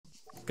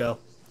Go.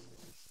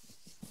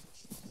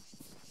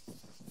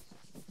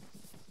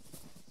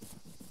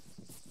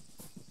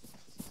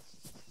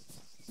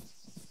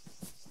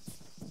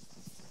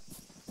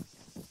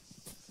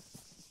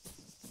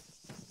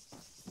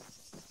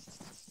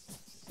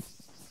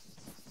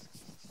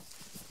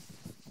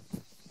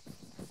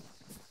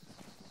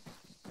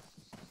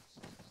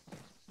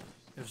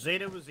 If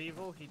Zeta was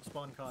evil, he'd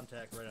spawn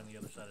contact right on the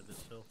other side of this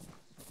hill.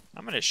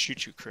 I'm gonna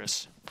shoot you,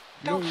 Chris.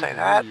 Don't say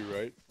that.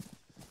 Right?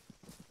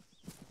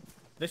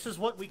 This is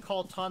what we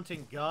call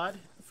taunting God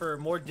for a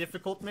more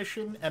difficult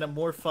mission and a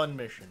more fun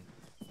mission.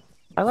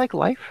 I like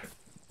life.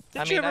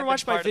 Did you ever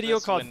watch my video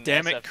called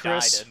Damn It,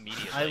 Chris?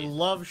 I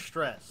love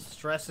stress.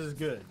 Stress is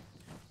good.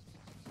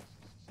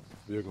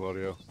 Vehicle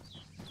audio.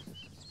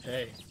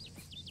 Hey.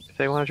 If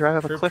they want to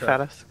drive up a cliff truck. at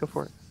us, go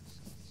for it.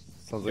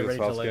 Sounds like it's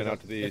about scanning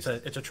out to the east.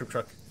 It's a troop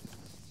truck.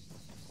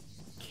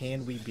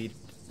 Can we beat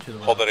to the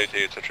Hold left? that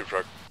AT, it's a troop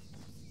truck.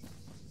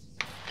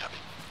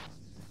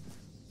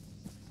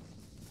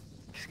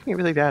 It's gonna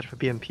be really bad if a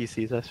BMP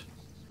sees us.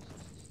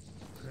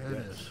 There it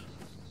is.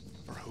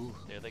 Or who?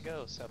 There they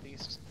go,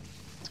 southeast.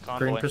 It's a Green,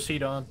 convoy.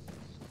 proceed on.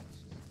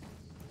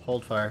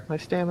 Hold fire. My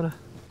stamina.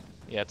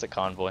 Yeah, it's a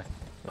convoy.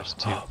 There's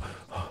two.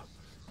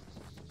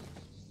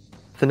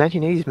 The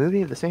 1980s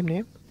movie of the same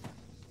name?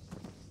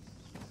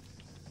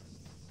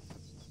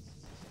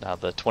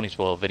 The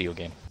 2012 video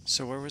game.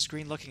 So where was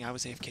Green looking? I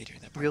was AFK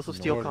during that part. Wheels of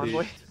Steel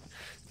convoy?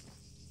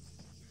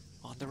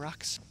 On the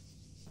rocks.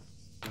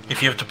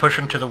 If you have to push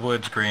into the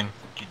woods, Green,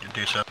 you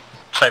do so.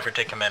 Cypher,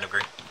 take command of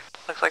Green.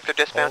 Looks like they're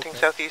dismounting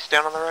southeast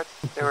down on the road.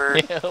 There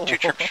were two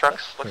troop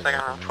trucks. Looks like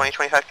around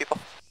 20-25 people.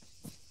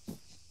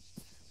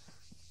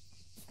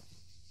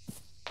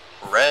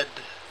 Red,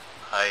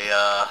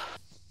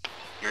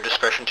 your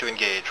discretion to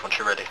engage once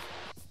you're ready.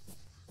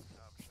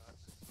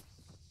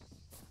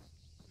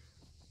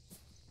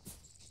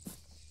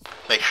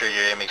 Make sure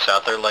you're aiming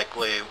south. They're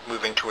likely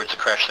moving towards the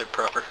crash site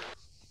proper.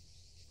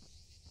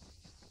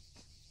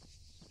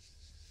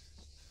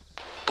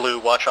 Blue,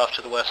 watch off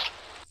to the west.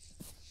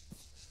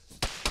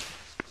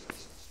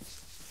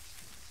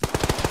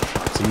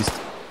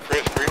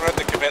 Chris, we're gonna have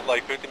to commit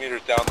like 50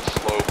 meters down the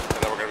slope,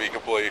 and then we're gonna be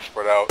completely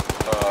spread out.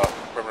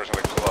 Perimeter's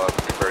gonna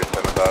be very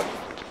thin with that.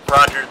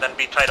 Roger, then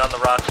be tight on the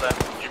rocks then.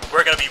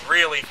 We're gonna be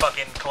really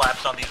fucking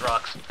collapsed on these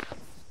rocks.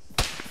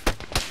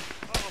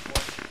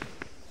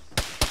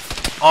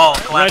 Oh,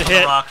 collapse on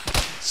the rocks.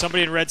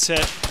 Somebody in red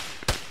set.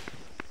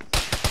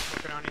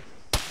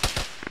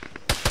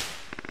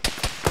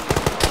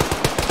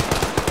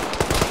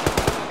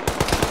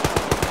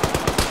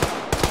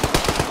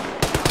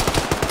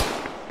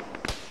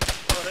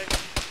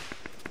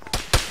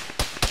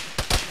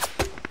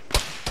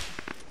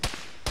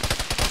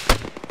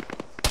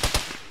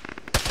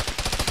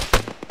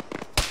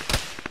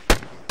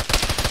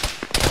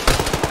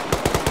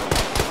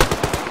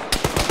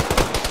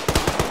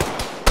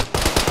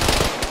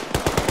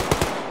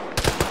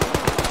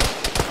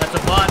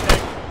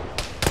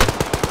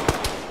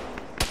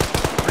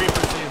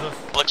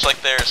 Looks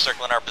like they're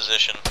circling our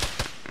position.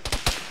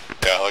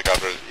 Yeah,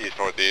 helicopter is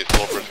east-northeast,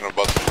 little person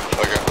above the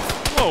second.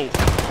 Whoa!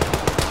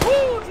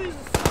 Woo,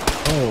 Jesus.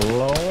 Oh,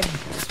 Lord.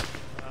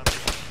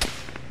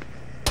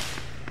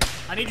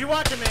 I need you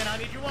watching, man. I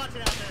need you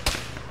watching out there.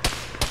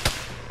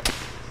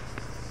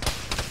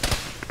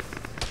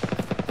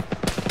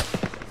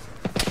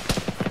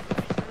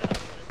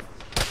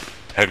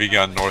 Heavy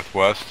gun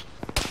northwest.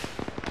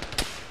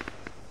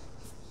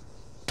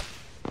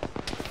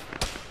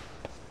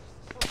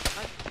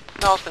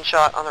 Mel's been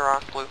shot on the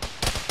rock, Blue.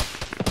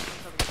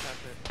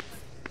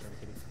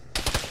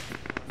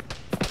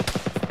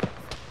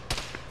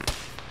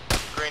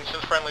 Green,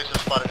 since friendlies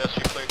have spotted us,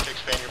 you're clear to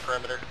expand your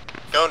perimeter.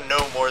 Go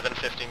no more than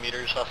 50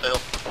 meters off the hill.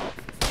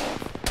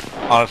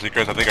 Honestly,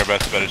 Chris, I think our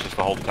best bet is just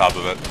to hold the top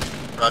of it.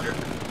 Roger.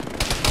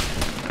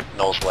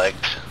 Null's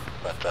legged,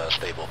 but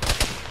stable.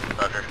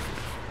 Roger.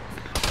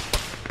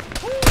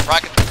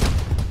 Rocket.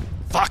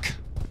 Fuck!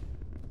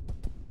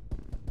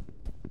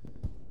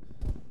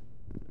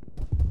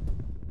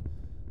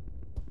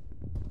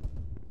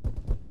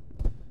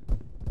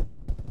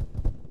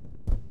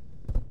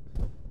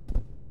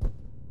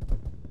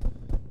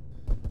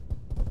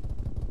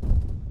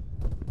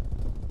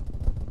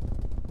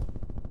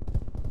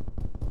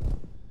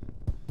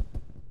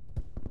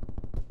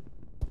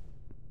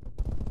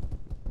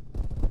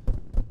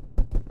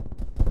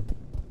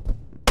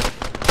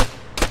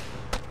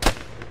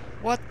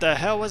 What the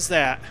hell was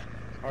that?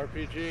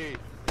 RPG.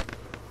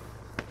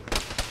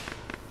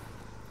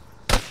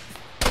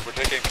 We're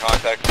taking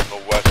contact from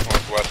the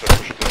west-northwest and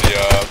pushing to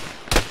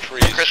the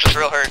trees. Chris is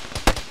real hurt.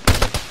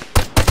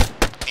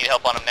 Need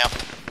help on him now.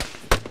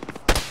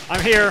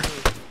 I'm here.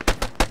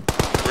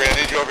 Green, I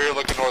need you over here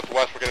looking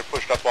northwest. We're getting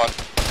pushed up on.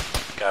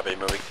 Copy,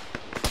 moving.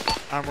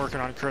 I'm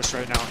working on Chris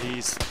right now.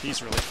 He's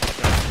really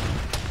fucked up.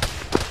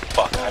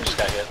 Fuck, I just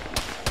got hit.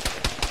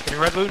 Can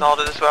you red boot? Null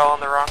did as well on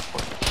the rock.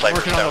 I'm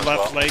working on the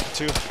left leg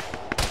too.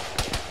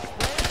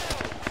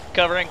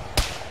 Covering.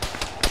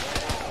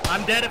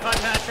 I'm dead if I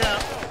patch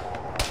out.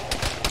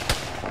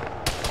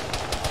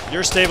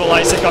 You're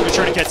stabilized. Take off your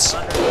tourniquets.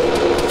 I'm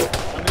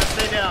gonna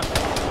stay down.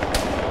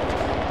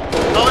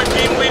 Color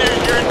team leaders,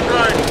 you're in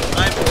charge.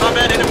 I'm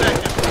combat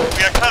ineffective.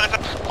 We are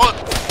contact. Close.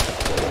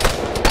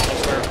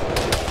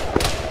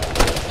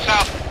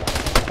 South.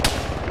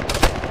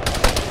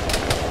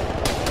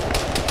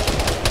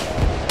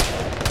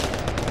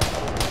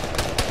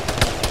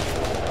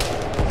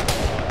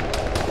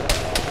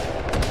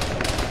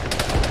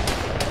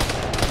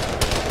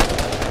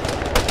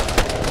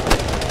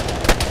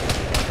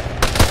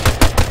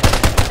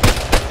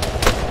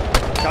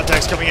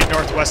 Contacts coming in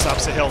northwest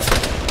opposite hill. I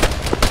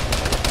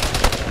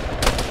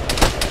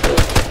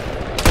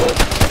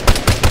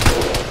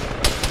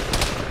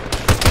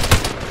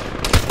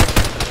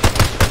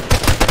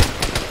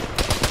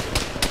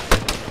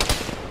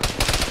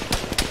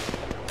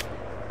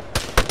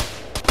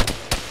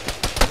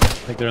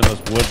think they're in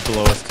those woods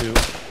below us too.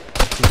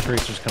 Some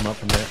tracers come up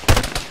from there.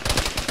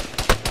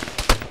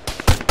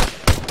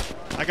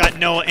 I got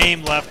no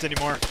aim left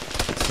anymore.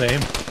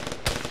 Same.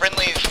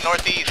 Friendlies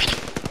northeast.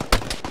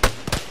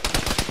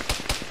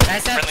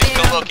 Friendly's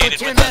still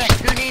located with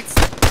us. Who needs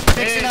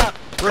fixing up?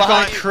 Work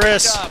on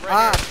Chris.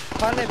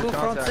 Parlez-vous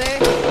français?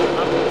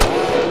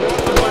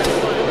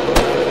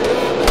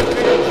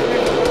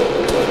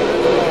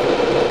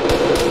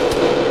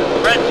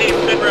 Red team,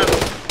 sit rep.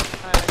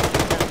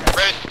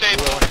 Red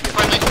stable.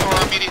 Friendly to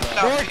our immediate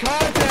south. More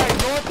contact!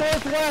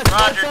 Northwest!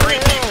 Roger,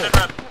 green team, sit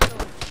rep.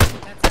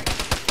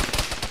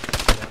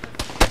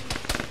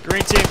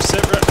 Green team,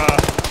 sit rep.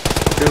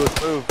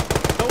 Move.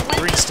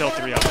 Green's still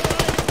 3 up.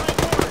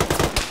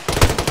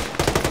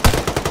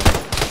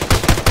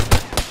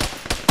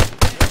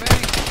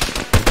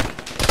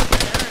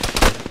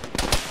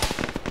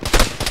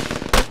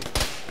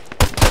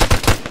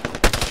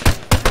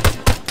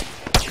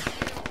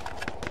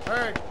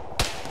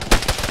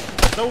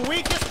 The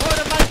weakest part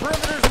of my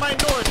perimeter is my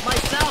north. My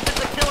south is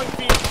a killing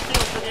field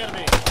for the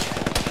enemy.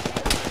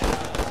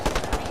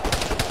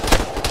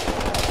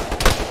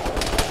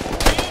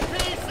 BP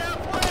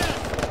southwest.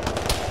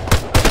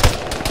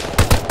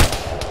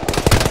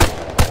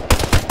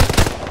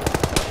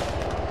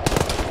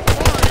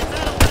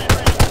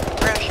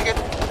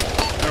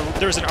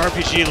 There's an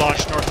RPG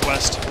launched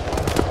northwest.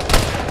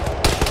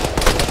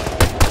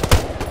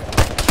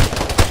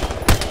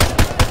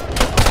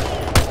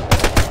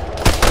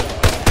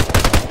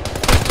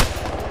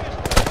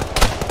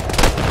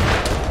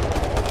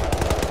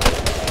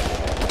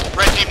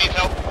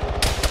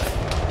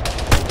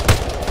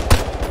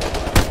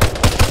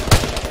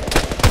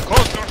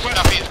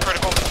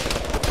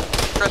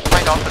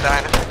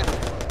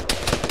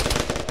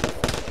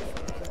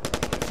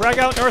 Frag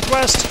out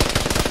northwest.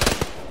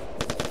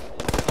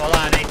 Hold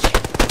on, H.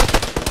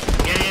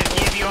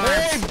 Give you arms.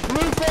 Hey,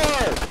 blue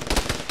bar!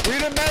 We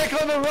need a medic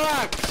on the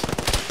rocks!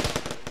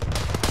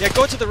 Yeah,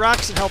 go to the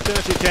rocks and help them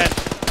if you can.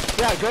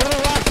 Yeah, go to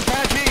the rocks,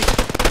 Apache!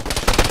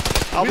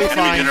 I'll be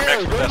fine. Go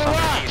to the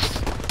rocks!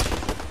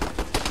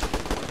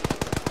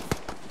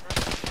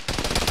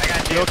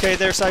 You okay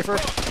there, Cypher?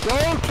 Go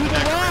to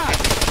the rocks!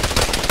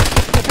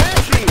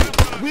 Apache!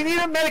 We need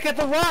a medic at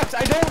the rocks!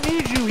 I don't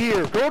need you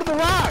here! Go to the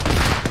rocks!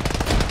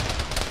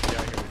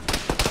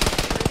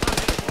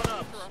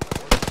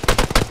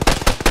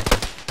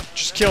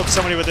 Just killed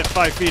somebody within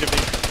 5 feet of me.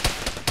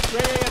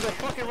 Yeah, they're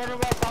fucking running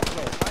around top of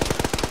us.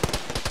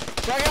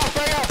 Frag out!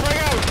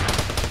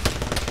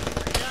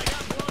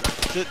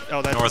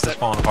 Oh, that's North is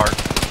falling apart.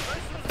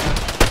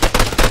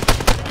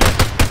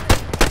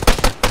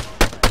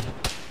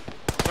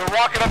 They're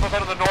rocking up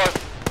ahead of the north.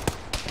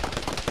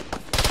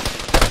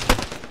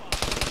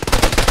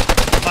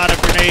 I'm out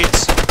of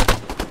grenades.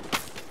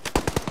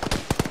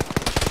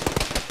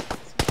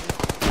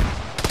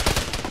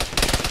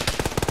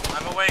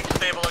 I'm awake,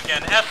 stable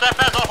again. SF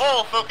as a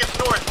whole, focus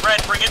north.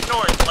 Red, bring it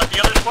north. Let the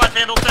other squads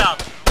handle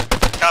south.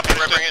 Copy,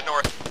 Red, bring it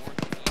north.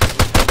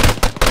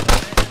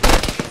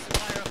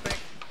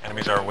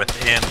 Enemies are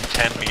within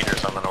 10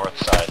 meters on the north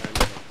side.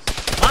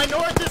 My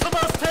north is the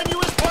most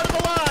tenuous part of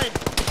the line.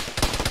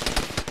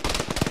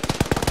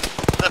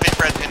 Let me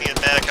Fred, Indian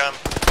medic. I've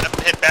been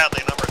hit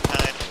badly a number of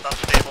times. I'm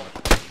stable.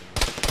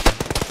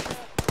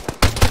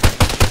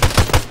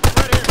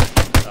 Right here.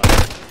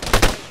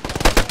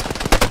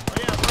 Oh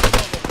yeah,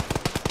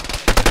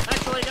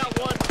 actually, I got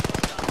one.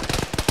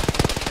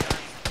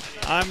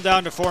 I'm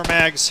down to 4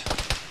 mags.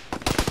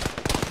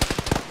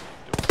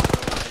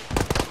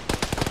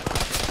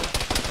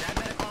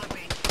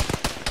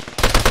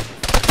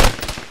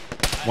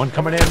 One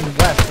coming in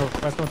west, or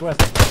west-northwest.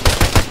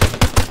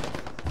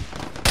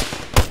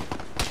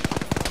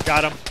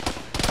 Got him.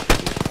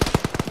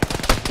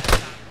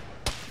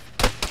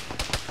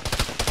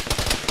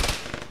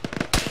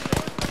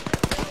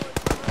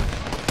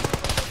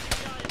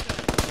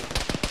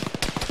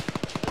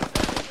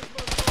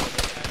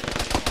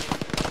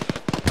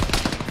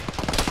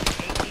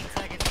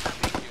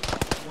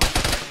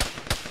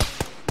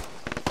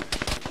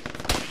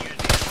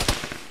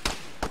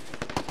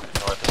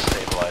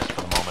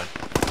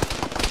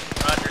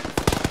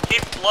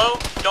 Low,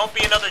 don't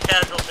be another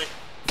casualty.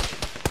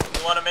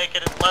 We want to make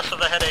it less of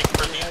a headache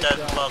for these guys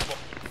as possible.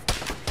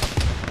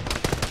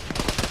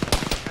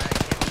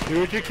 Do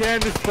what you can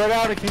to spread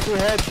out and keep your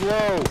heads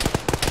low.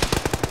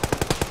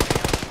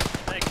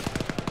 Thanks.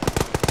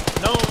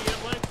 No, you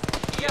got legs?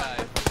 Yeah.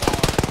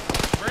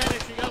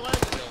 Brandon, you got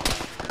legs?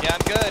 Yeah,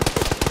 I'm good.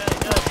 Okay,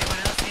 good. Anyone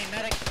else need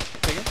medic?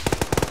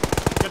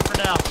 Good for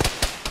now.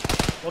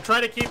 We'll try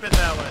to keep it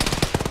that way.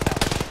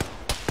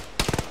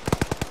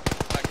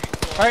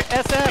 Alright,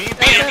 SF team,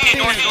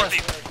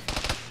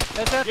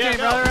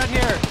 go. right around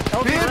here.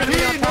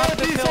 BMP,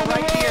 northeast on the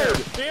road.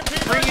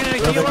 Bring in a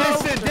kilo.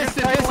 Distant.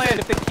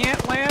 If they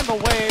can't land, they'll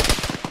wave.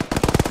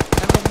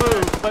 And they'll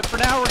move. But for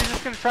now, we're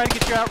just going to try to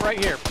get you out right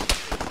here.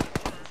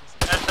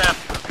 SF,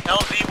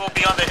 LZ will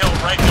be on the hill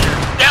right here.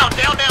 Down.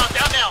 BMP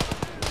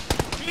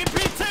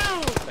 2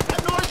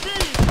 at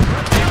northeast.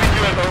 BMP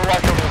has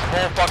overwatch over this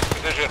whole fucking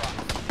position.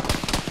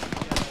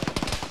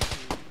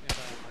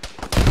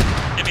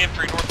 Give me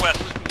entry northwest.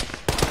 Whoa.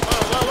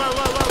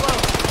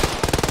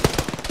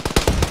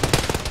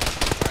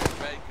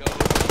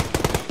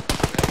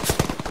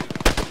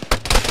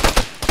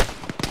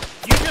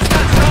 You just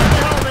got shot in the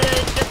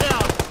helmet. Get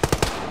down.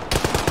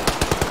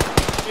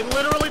 It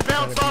literally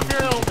bounced off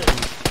your helmet.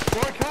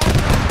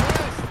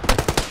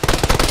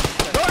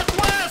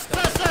 Northwest,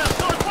 SF,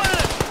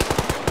 northwest.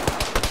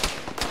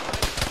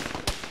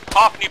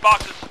 Hoffney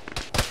boxes.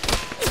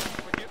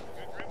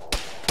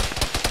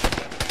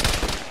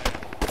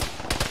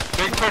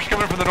 Big push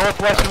coming from the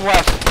northwest and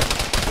west.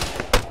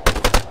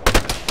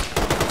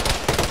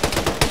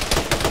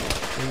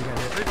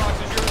 Three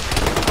boxes yours.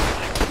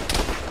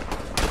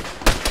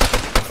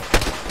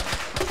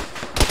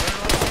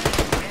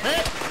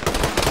 Hey!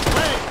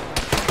 Wait!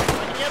 I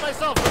can get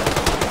myself.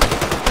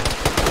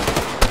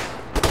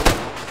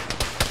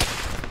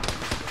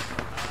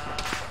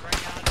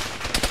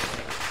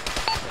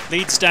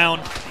 Leads down.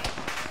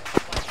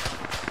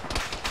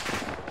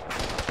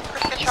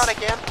 Get shot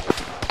again.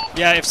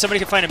 Yeah, if somebody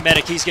can find a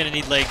medic, he's gonna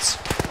need legs.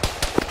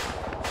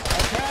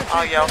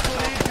 Oh, yeah.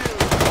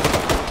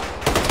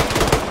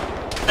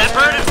 That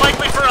bird is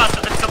likely for us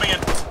if it's coming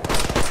in.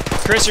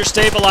 Chris, you're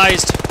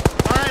stabilized.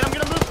 Alright, I'm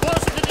gonna move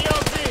closer to the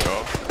LZ.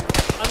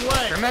 I'm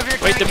way.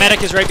 Wait, the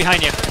medic is right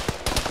behind you.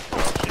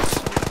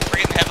 We're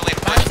getting heavily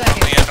pushed from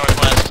the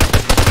northwest.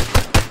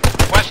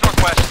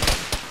 West-northwest.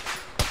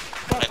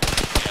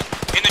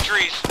 Yeah. In the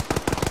trees.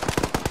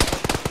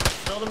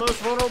 Still the most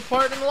vulnerable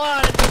part in the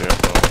line.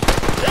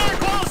 There,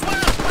 close, west.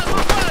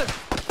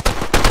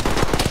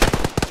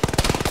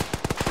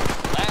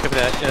 Copy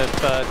that.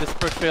 If this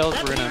approach fails,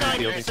 we're going to move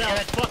the OP.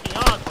 That's fucking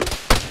awesome.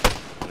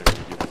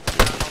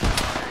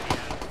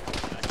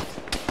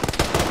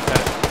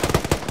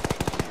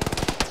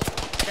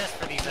 Just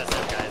for these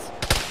SF guys.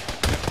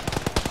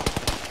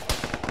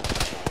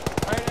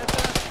 Alright,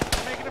 SF,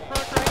 we're making an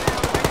approach right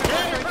now.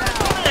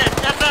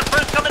 SF,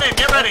 first coming in.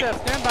 Get ready. SF,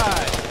 stand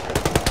by.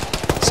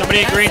 Somebody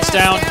in green's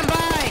down. Stand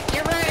by!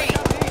 Get ready!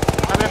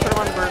 I'm gonna put him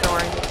on the bird, don't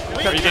worry.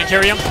 Are you gonna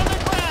carry him?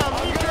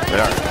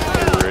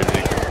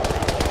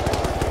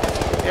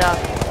 Yeah.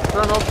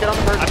 Thermals, get on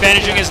the bird. I'm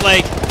bandaging his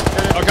leg.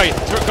 Okay,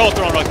 go,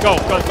 Throno. Go.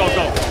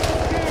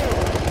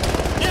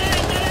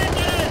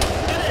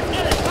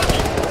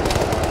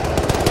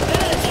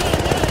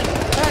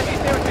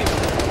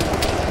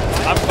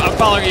 I'm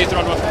following you,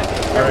 Throno.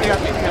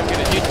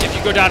 If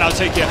you go down, I'll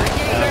take you.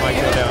 I might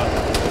go down.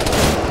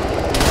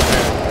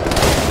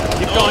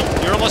 Keep going.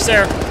 You're almost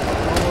there.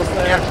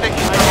 Yeah, stick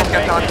these thermals,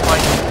 get on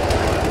flight.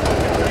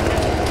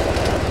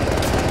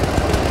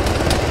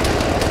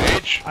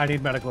 I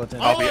need medical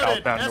attention. I'll be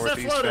outbound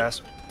northeast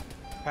fast.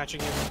 Patching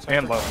you.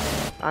 And low.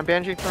 I'm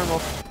bandaging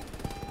thermals.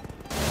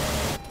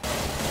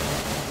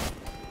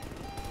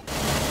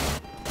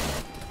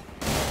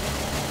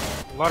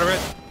 A lot of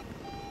it.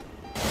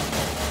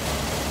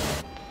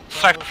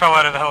 Sniper fell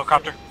out of the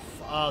helicopter.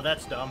 Oh,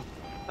 that's dumb.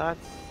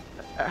 That's...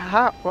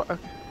 how? What?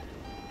 Okay.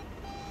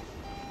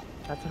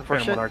 That's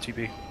unfortunate.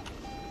 RTB.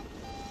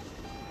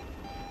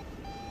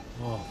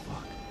 Oh,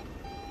 fuck.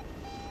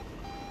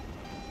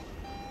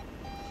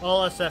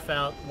 All SF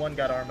out. One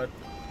got armored.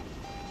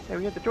 Hey,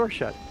 we had the door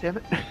shut. Damn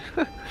it.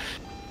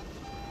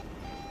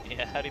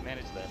 Yeah, how do you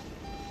manage that?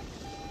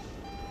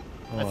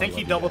 I think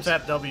he double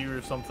tapped W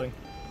or something.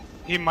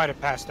 He might have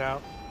passed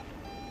out.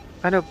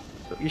 I know.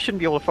 You shouldn't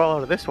be able to fall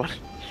out of this one.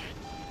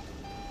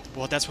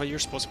 Well, that's why you're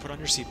supposed to put on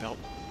your seatbelt.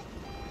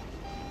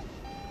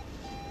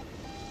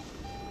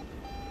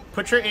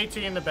 Put your AT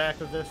in the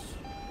back of this,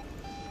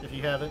 if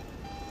you have it.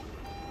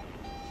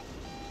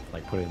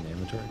 Like put it in the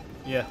inventory?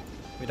 Yeah,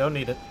 we don't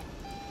need it.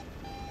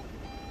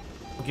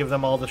 We'll give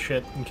them all the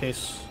shit in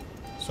case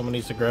someone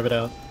needs to grab it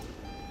out.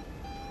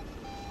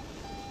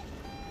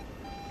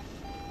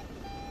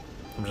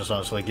 I'm just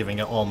honestly giving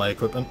it all my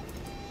equipment.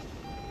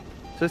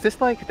 So is this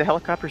like the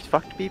helicopter's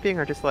fucked beeping,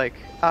 or just like,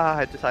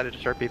 I decided to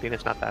start beeping,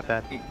 it's not that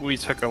bad? We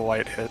took a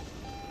light hit.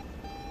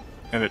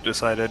 And it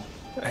decided,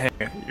 hey,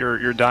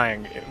 you're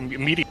dying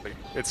immediately.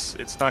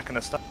 It's not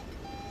gonna stop.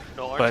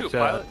 No, aren't But, you a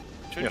pilot?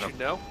 Shouldn't you you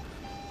know?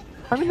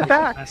 I'm in the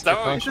back. Is that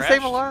why we It's the same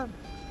crashed? alarm.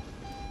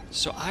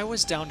 So I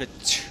was down to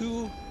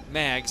 2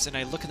 mags, and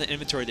I look in the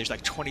inventory, there's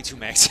like 22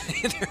 mags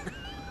in there.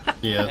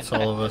 Yeah, it's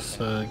all of us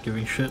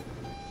giving shit.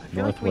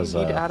 feel North like we was,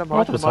 need to add a mod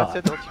North to the was mod hot.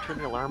 set that lets you turn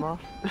the alarm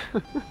off.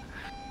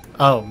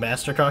 Oh,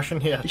 master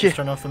caution? Yeah, just Yeah.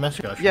 turn off the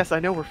master caution. Yes, I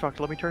know we're fucked.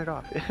 Let me turn it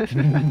off.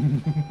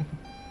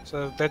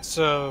 So that's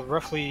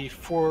roughly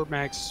 4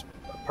 mags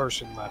a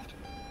person left.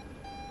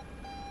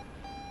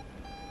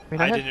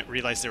 I didn't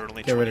realize there were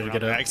only Get ready 20 to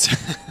get round out.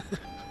 mags.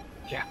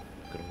 Yeah.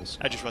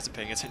 I just wasn't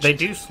paying attention. They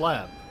do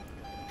slap.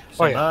 Oh,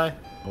 Stand yeah. by.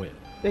 Oh, yeah.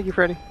 Thank you,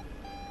 Freddy.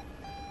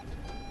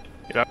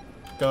 Get up.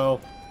 Go.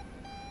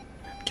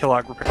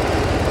 Kilog repair.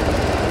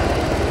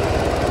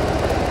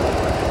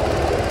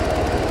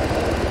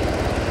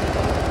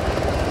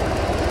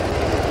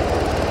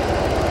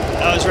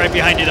 I was right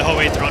behind you the whole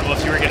way, Throne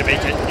Wolf. You were gonna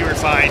make it. You were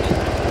fine.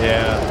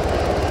 Yeah.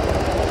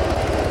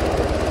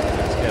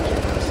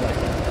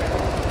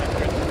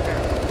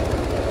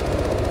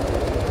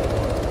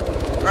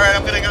 Alright,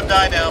 I'm gonna go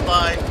die now.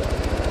 Bye.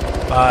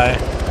 Bye.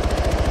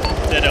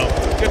 Ditto.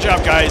 Good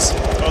job, guys.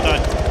 Well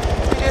done.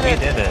 We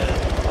did it.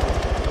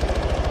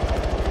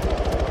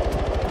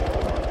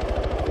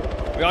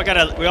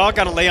 We all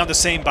gotta lay on the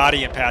same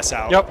body and pass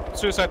out. Yep,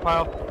 suicide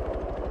pile.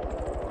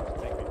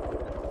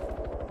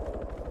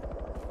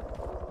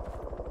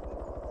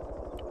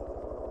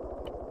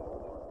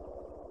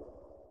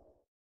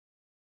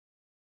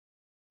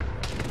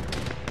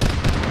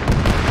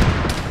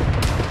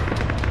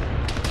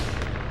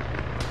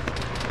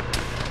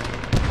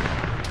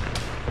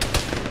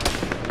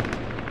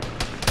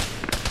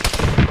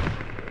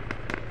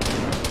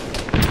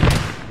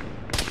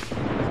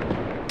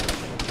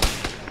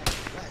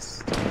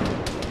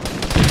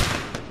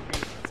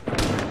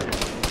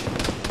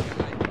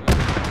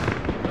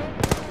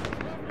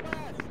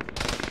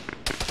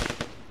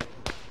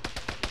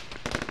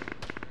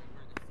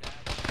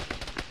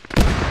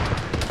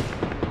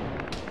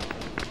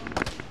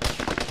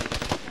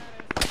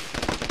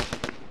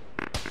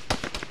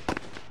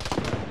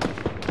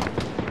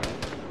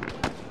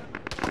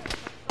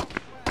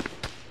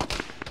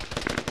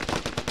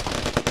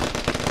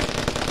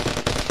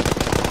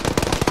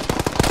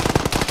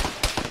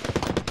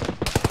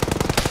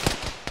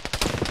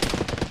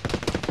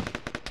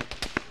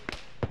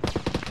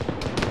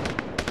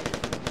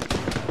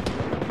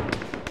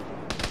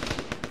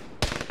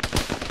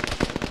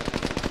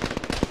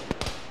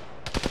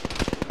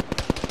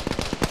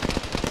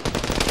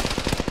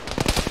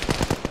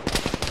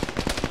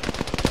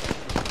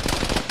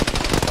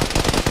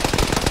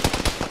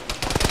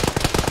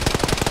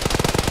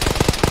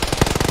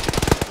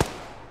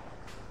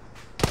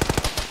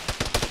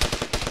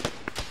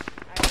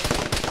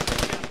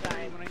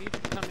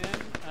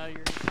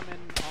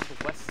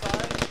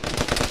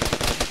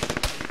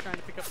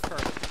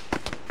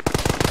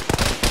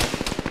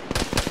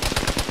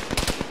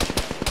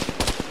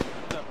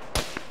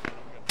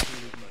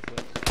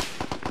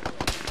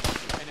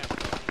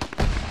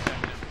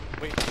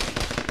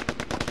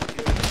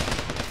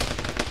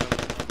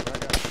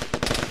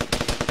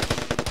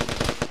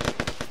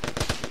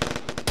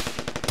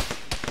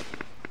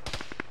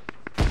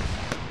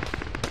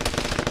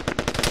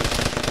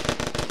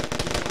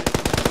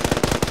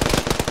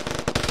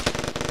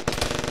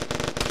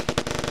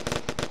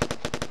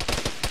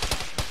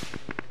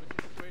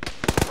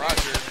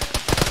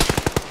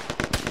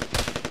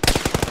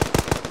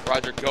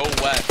 Roger, go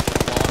west.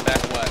 Falling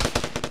back west.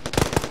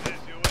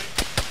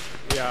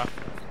 Yeah.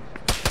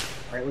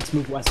 Alright, let's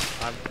move west.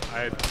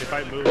 If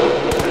I move...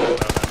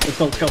 Let's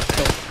go, let's go, let's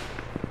go.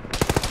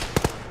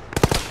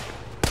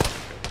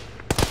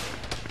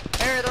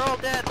 Harry, they're all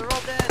dead, they're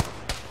all dead.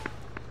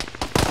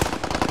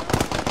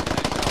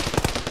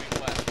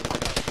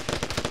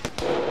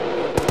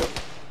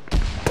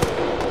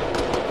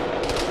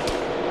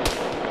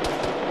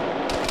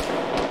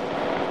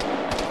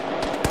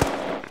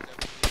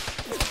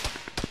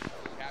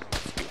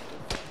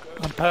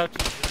 I'm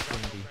patched.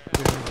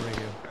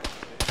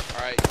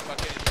 Alright,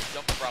 fucking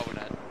jump the Bravo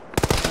net.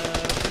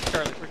 Where's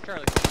Charlie? Where's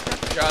Charlie?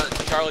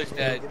 Charlie's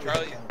dead.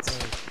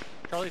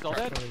 Charlie's all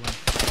dead? That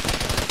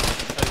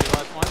the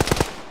last one?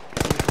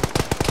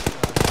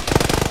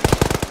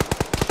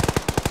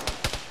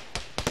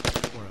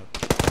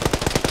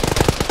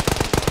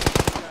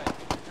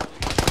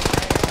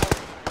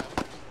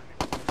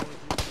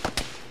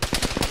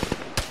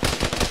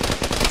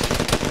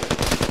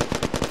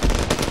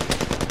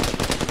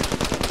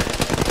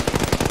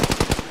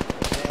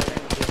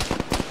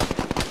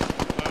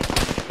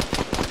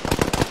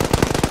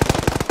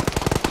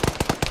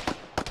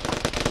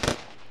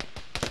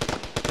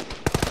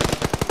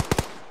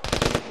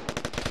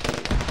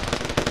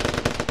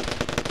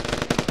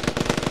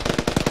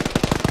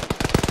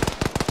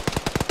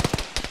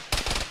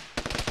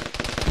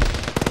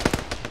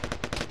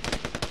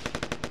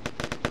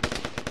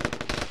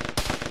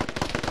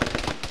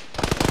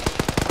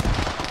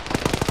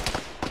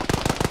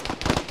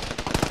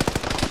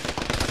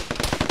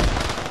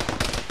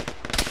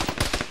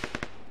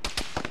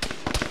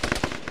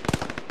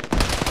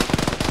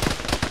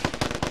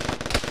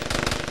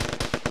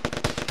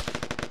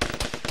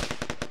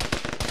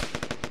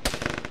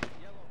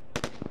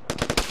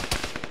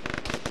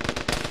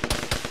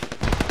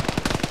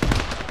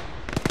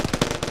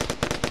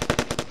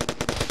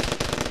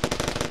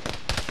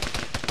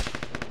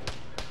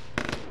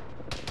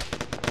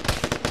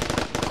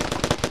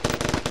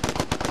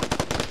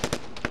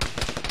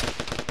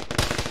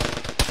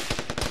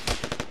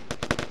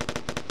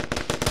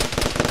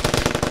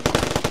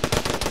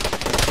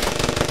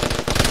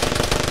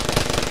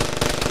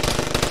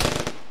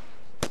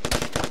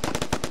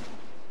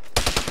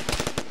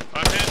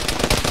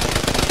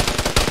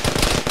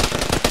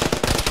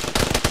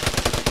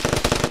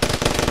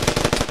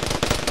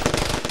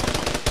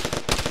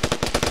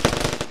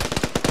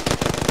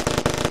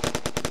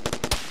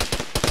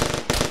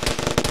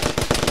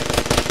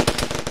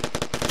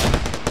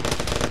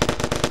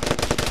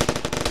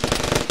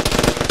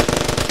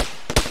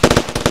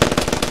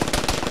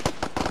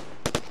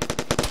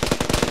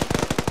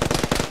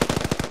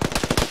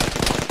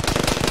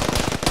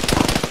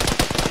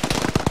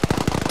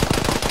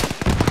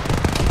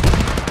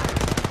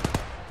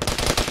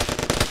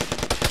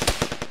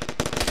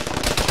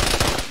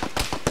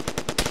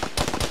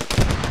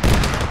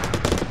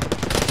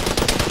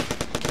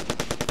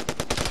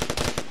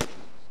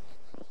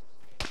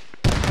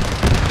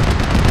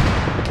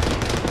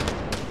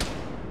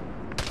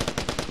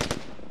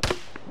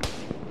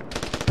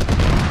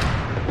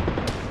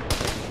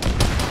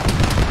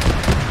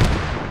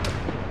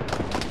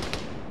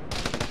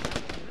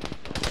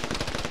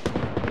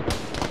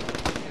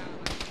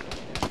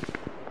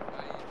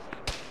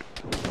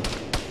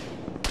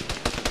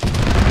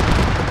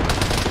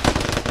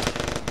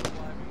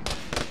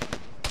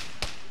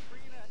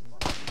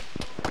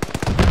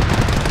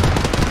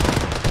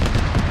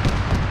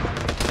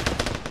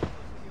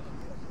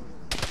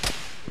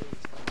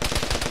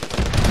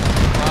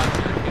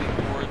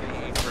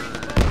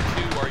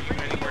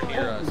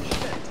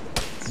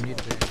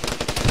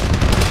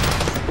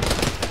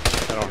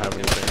 I don't have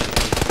anything.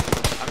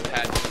 I'm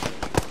patching.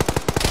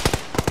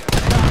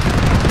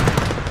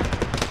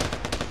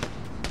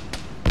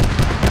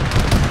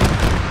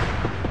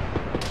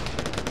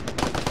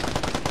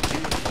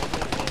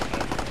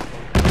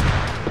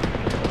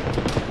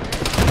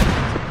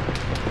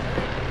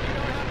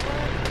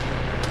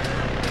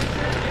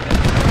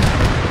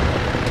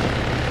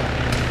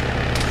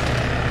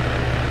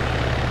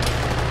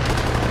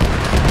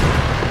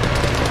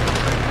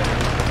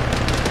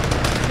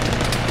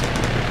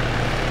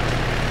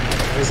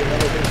 There's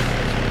another thing.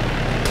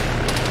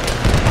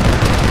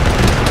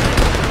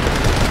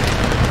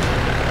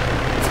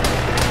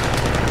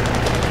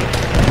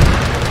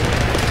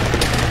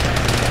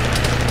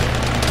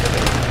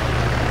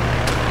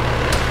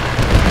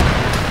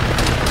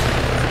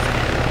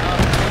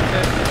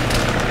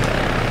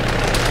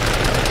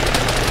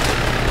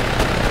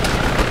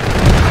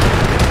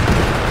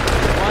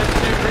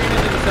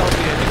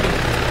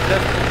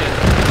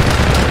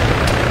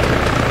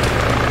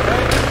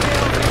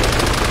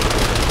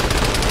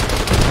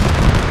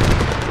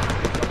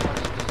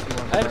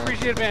 I'd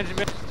appreciate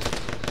advantage.